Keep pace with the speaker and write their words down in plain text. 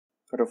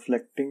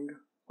Reflecting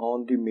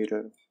on the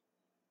mirror.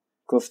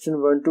 Question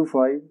 1 to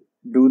 5.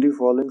 Do the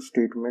following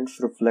statements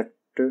reflect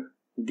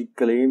the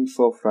claims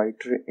of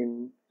writer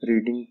in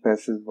reading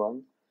passage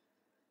 1?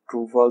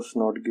 True, false,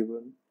 not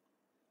given.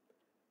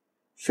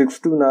 6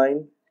 to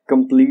 9.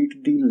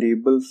 Complete the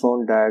labels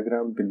on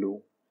diagram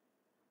below.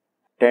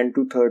 10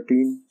 to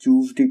 13.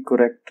 Choose the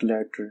correct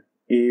letter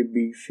A,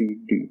 B, C,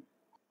 D.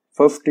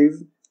 First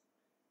is,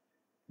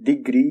 the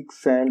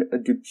Greeks and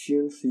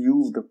Egyptians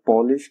used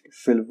polished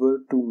silver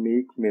to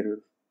make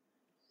mirrors.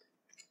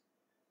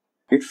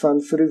 Its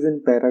answer is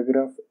in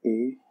paragraph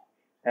A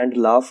and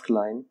last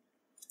line.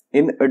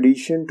 In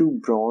addition to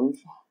bronze,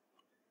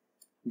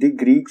 the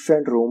Greeks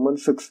and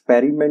Romans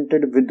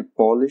experimented with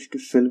polished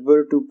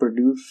silver to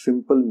produce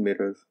simple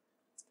mirrors.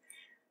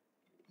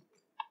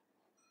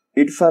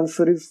 Its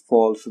answer is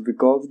false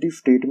because the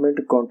statement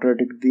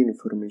contradicts the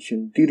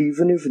information. The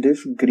reason is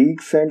this: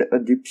 Greeks and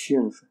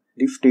Egyptians.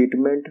 The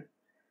statement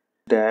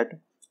that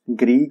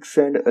Greeks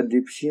and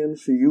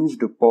Egyptians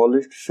used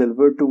polished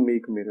silver to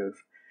make mirrors.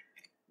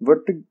 But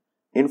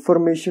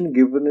information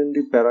given in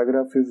the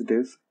paragraph is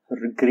this: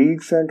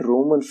 Greeks and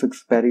Romans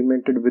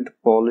experimented with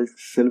polished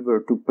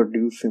silver to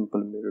produce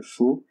simple mirrors.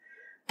 So,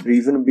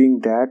 reason being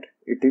that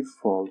it is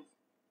false.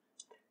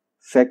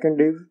 Second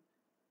is,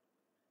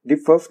 the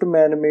first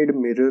man-made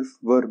mirrors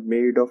were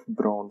made of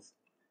bronze.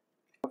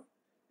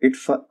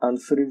 Its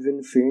answer is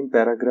in same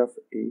paragraph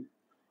A.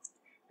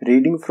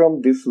 Reading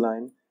from this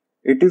line,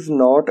 it is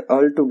not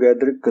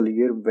altogether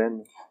clear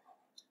when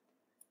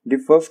the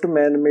first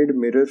man-made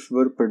mirrors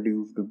were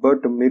produced,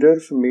 but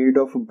mirrors made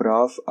of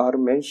brass are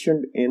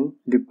mentioned in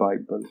the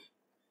Bible.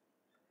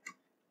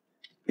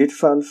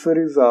 Its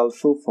answer is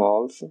also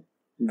false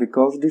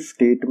because the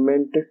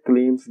statement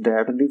claims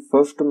that the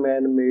first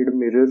man-made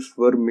mirrors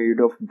were made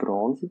of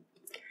bronze,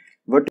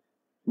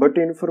 but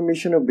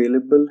information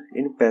available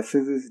in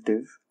passage is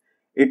this: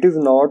 it is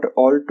not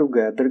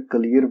altogether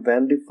clear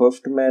when the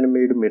first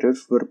man-made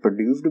mirrors were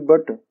produced,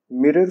 but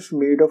mirrors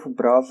made of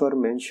brass are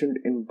mentioned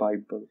in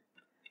Bible.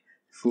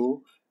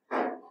 So,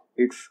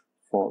 it's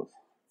false.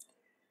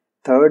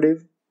 Third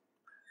is,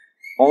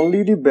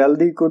 only the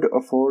wealthy could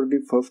afford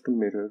the first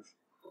mirrors.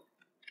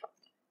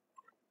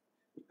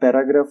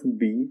 Paragraph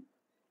B.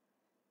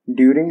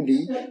 During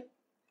the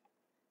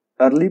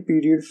early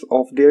periods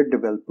of their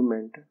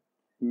development,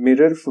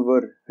 mirrors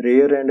were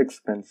rare and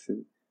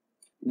expensive.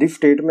 The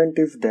statement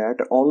is that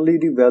only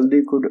the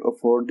wealthy could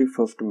afford the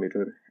first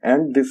mirror,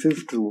 and this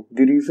is true.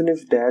 The reason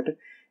is that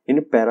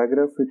in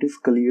paragraph it is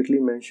clearly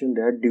mentioned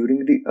that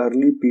during the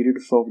early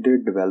periods of their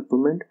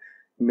development,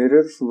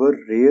 mirrors were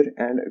rare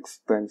and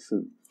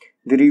expensive.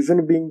 The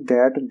reason being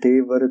that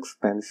they were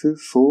expensive,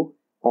 so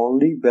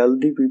only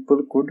wealthy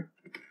people could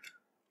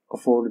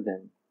afford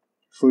them.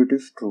 So it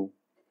is true.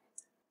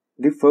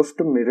 The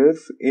first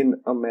mirrors in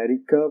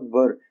America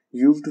were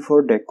used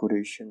for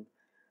decoration.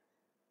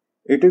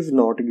 It is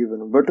not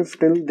given, but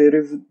still there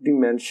is the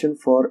mention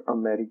for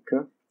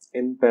America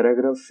in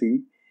paragraph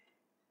C.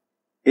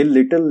 A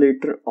little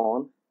later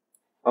on,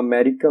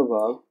 America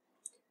was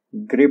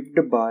gripped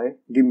by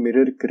the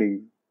mirror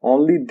craze.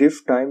 Only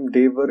this time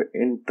they were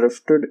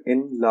interested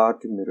in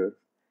large mirrors.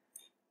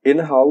 In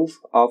house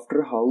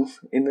after house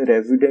in a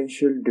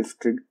residential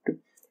district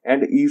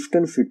and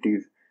eastern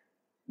cities,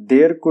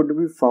 there could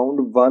be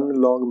found one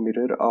long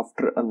mirror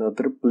after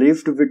another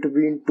placed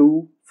between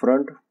two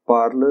front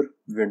parlor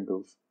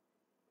windows.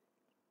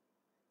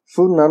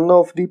 So none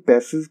of the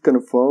passage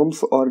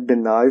confirms or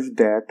denies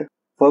that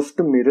first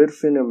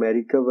mirrors in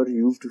America were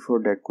used for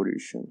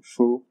decoration.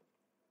 So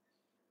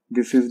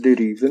this is the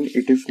reason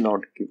it is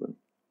not given.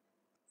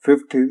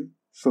 Fifth is,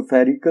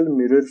 spherical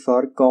mirrors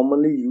are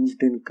commonly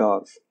used in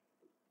cars.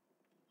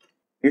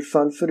 Its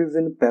answer is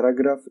in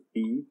paragraph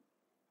E.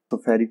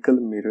 Spherical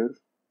mirrors.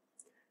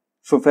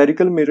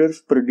 Spherical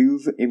mirrors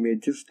produce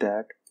images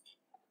that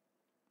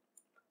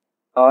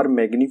are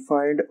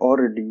magnified or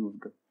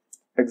reduced,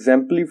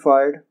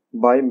 exemplified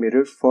by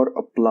mirrors for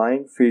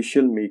applying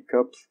facial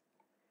makeups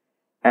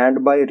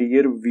and by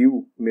rear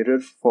view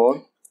mirrors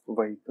for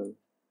vehicles.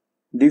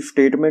 This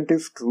statement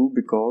is true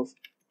because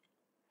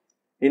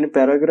in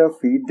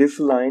paragraph E, this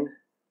line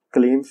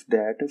claims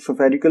that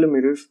spherical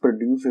mirrors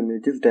produce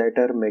images that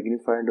are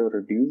magnified or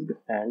reduced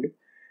and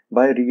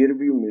by rear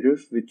view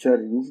mirrors which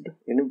are used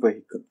in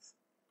vehicles.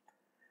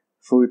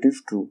 So it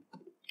is true.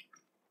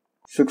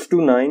 6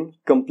 to 9.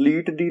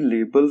 Complete the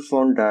labels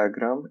on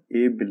diagram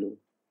A below.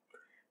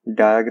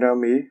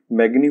 Diagram A,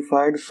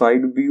 magnified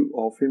side view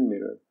of a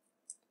mirror.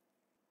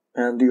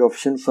 And the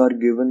options are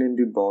given in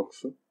the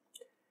box.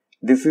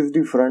 This is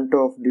the front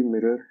of the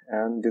mirror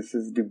and this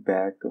is the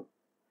back.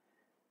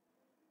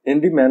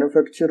 In the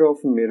manufacture of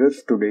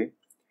mirrors today,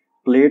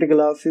 plate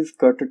glass is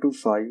cut to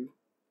size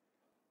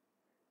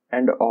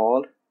and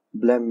all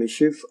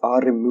blemishes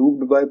are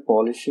removed by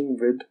polishing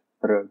with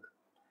rug.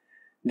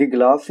 The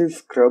glass is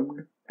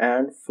scrubbed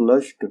and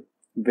flushed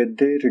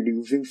with a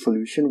reducing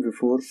solution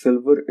before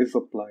silver is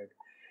applied.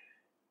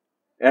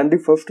 And the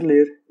first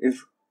layer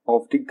is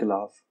of the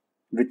glass,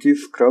 which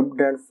is scrubbed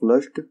and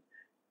flushed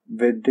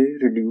with the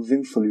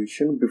reducing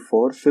solution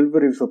before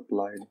silver is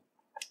applied.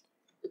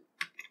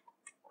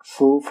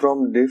 So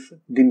from this,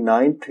 the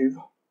ninth is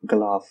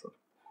glass.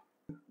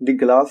 The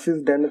glass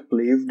is then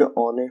placed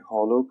on a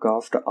hollow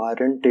cast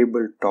iron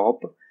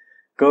tabletop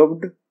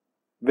covered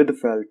with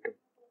felt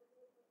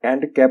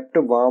and kept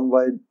warm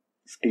by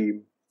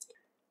steam.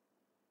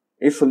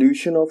 A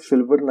solution of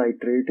silver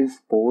nitrate is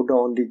poured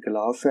on the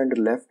glass and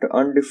left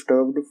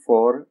undisturbed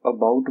for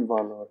about 1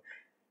 hour.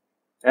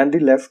 And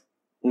the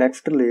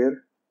next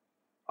layer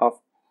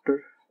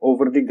after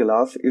over the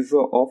glass is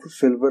of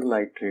silver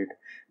nitrate,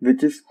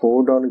 which is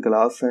poured on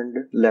glass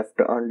and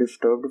left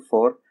undisturbed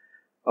for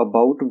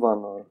about 1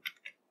 hour.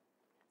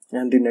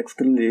 And the next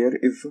layer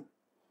is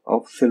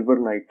of silver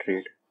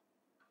nitrate,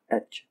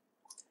 H.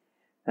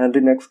 And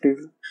the next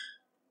is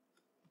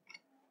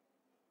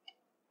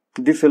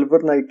the silver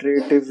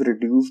nitrate is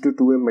reduced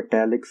to a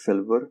metallic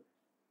silver,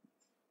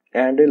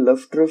 and a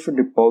lustrous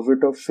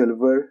deposit of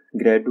silver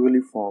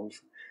gradually forms.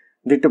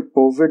 The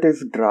deposit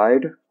is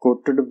dried,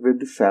 coated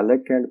with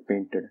shellac and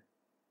painted.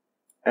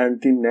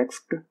 And the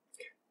next,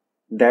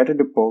 that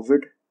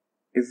deposit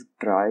is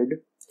dried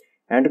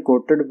and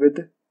coated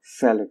with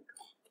shellac.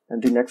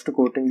 And the next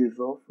coating is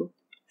of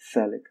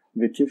shellac,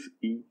 which is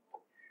E.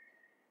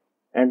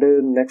 And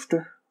next,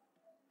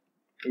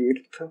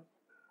 eighth,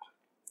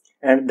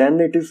 and then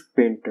it is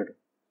painted.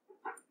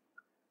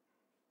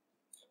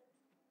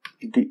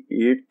 The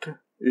eighth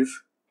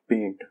is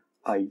paint,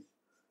 I.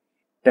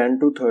 10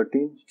 to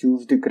 13,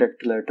 choose the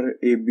correct letter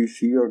A, B,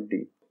 C or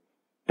D.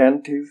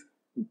 10th is,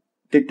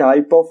 the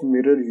type of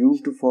mirror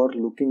used for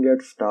looking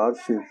at stars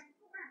is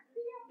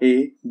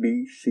A,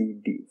 B, C,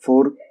 D.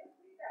 4.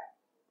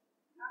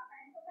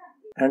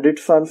 And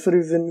its answer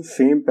is in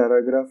same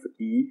paragraph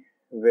E,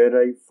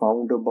 where I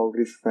found about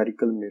the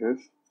spherical mirrors.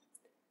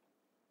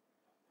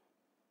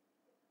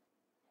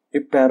 A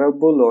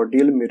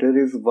paraboloidal mirror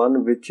is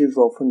one which is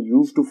often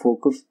used to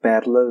focus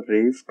parallel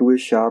rays to a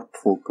sharp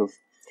focus,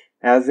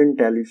 as in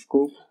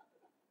telescope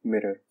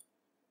mirror,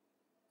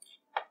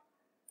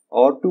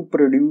 or to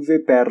produce a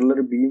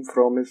parallel beam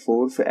from a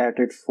source at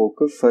its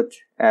focus,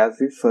 such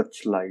as a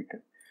searchlight.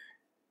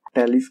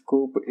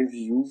 Telescope is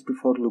used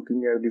for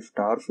looking at the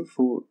stars,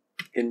 so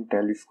in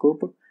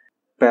telescope,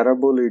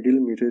 paraboloidal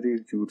mirror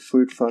is used,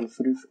 so its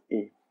answer is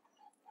A.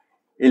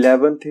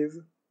 11th is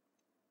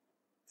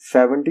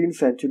 17th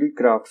century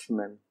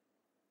craftsman.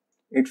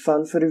 Its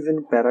answer is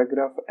in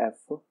paragraph F.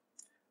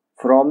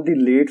 From the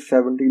late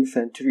 17th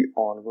century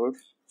onwards,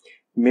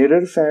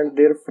 mirrors and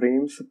their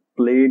frames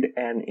played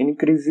an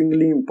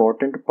increasingly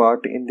important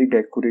part in the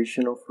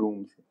decoration of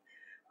rooms.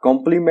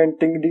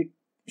 Complementing the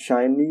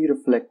shiny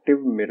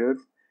reflective mirrors,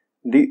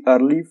 the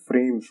early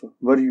frames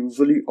were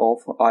usually of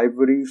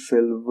ivory,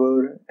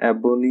 silver,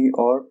 ebony,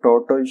 or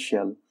tortoise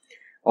shell,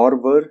 or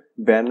were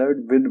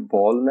bannered with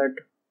walnut,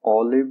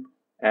 olive,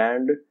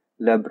 and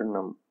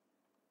laburnum.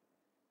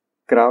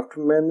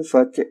 Craftsmen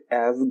such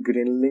as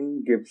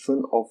Grinling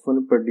Gibson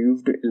often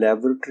produced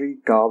elaborately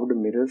carved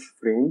mirror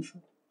frames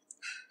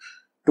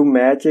to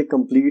match a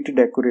complete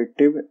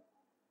decorative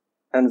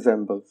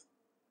ensemble.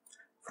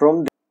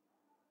 From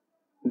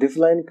this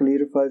line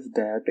clarifies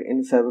that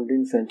in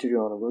 17th century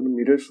onward,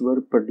 mirrors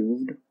were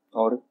produced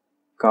or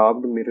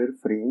carved mirror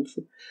frames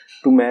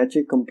to match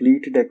a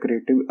complete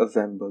decorative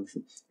ensemble.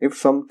 If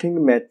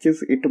something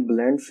matches, it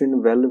blends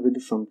in well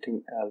with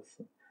something else.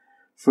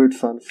 So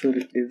its answer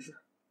is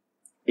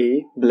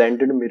A.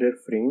 Blended mirror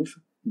frames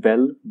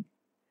well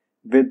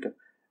with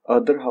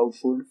other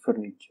household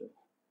furniture.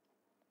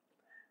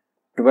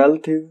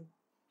 12th is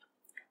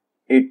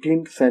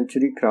 18th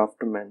century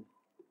craftsman.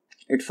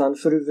 Its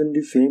answer is in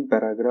the same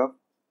paragraph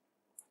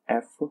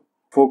F.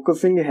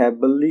 Focusing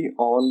heavily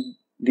on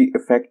the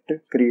effect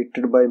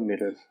created by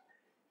mirrors.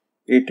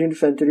 18th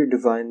century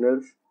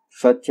designers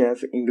such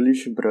as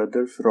English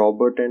brothers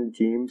Robert and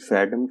James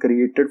Adam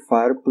created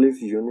fireplace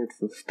units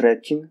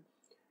stretching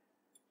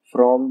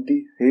from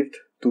the hearth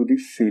to the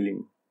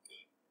ceiling.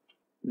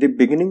 The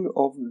beginning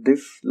of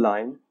this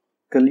line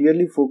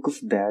clearly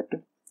focused that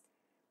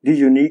the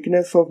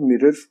uniqueness of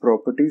mirrors'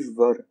 properties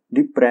were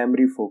the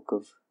primary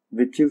focus,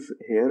 which is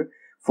here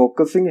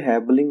focusing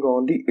heavily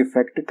on the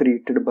effect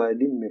created by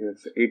the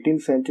mirrors.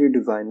 18th century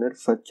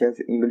designers such as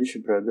English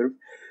brothers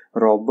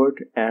Robert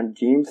and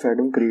James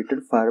Adam created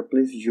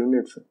fireplace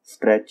units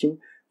stretching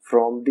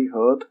from the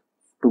hearth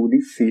to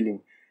the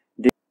ceiling.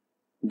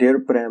 Their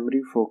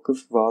primary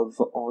focus was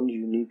on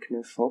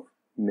uniqueness of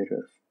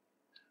mirrors.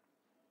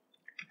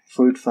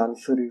 So its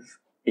answer is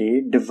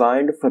A.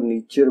 Designed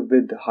furniture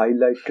with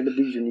highlighted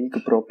the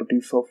unique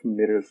properties of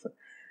mirrors,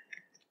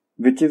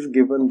 which is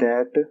given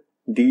that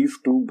these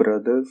two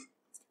brothers,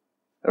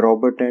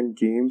 Robert and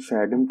James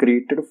Adam,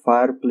 created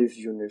fireplace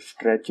units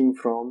stretching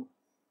from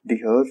the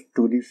hearth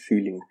to the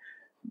ceiling,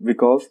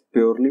 because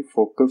purely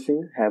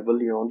focusing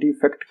heavily on the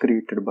effect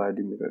created by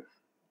the mirrors.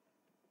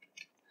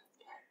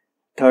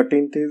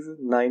 13th is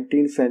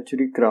 19th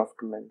century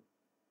craftsman.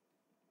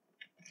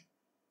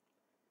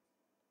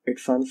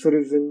 Its answer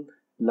is in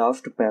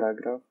last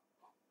paragraph.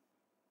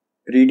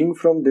 Reading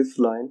from this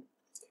line,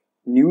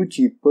 new,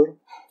 cheaper,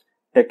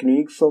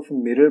 techniques of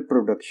mirror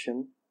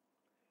production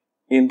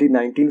in the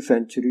 19th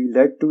century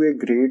led to a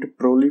great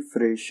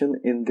proliferation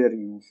in their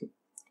use.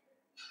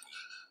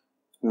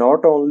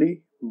 Not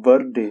only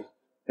were they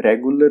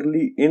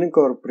regularly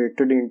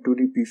incorporated into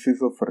the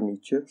pieces of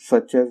furniture,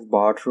 such as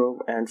bathrobe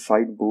and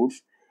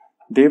sideboards,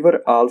 they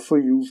were also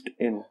used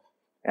in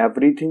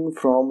everything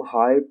from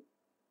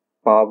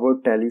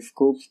high-powered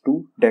telescopes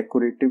to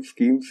decorative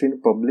schemes in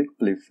public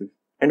places.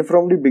 And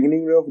from the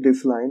beginning of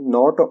this line,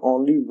 not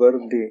only were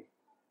they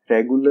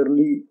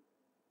regularly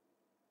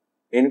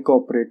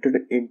incorporated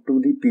into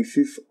the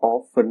pieces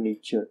of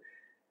furniture,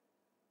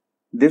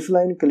 this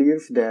line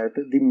clears that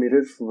the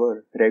mirrors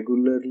were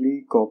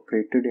regularly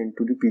incorporated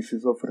into the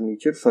pieces of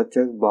furniture such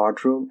as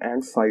bathroom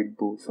and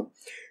sideboards.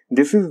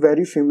 This is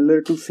very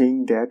similar to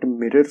saying that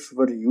mirrors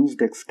were used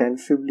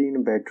extensively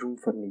in bedroom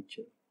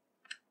furniture.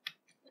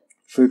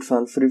 So its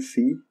answer is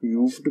C,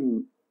 used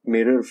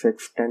mirrors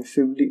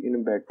extensively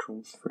in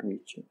bedrooms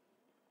furniture.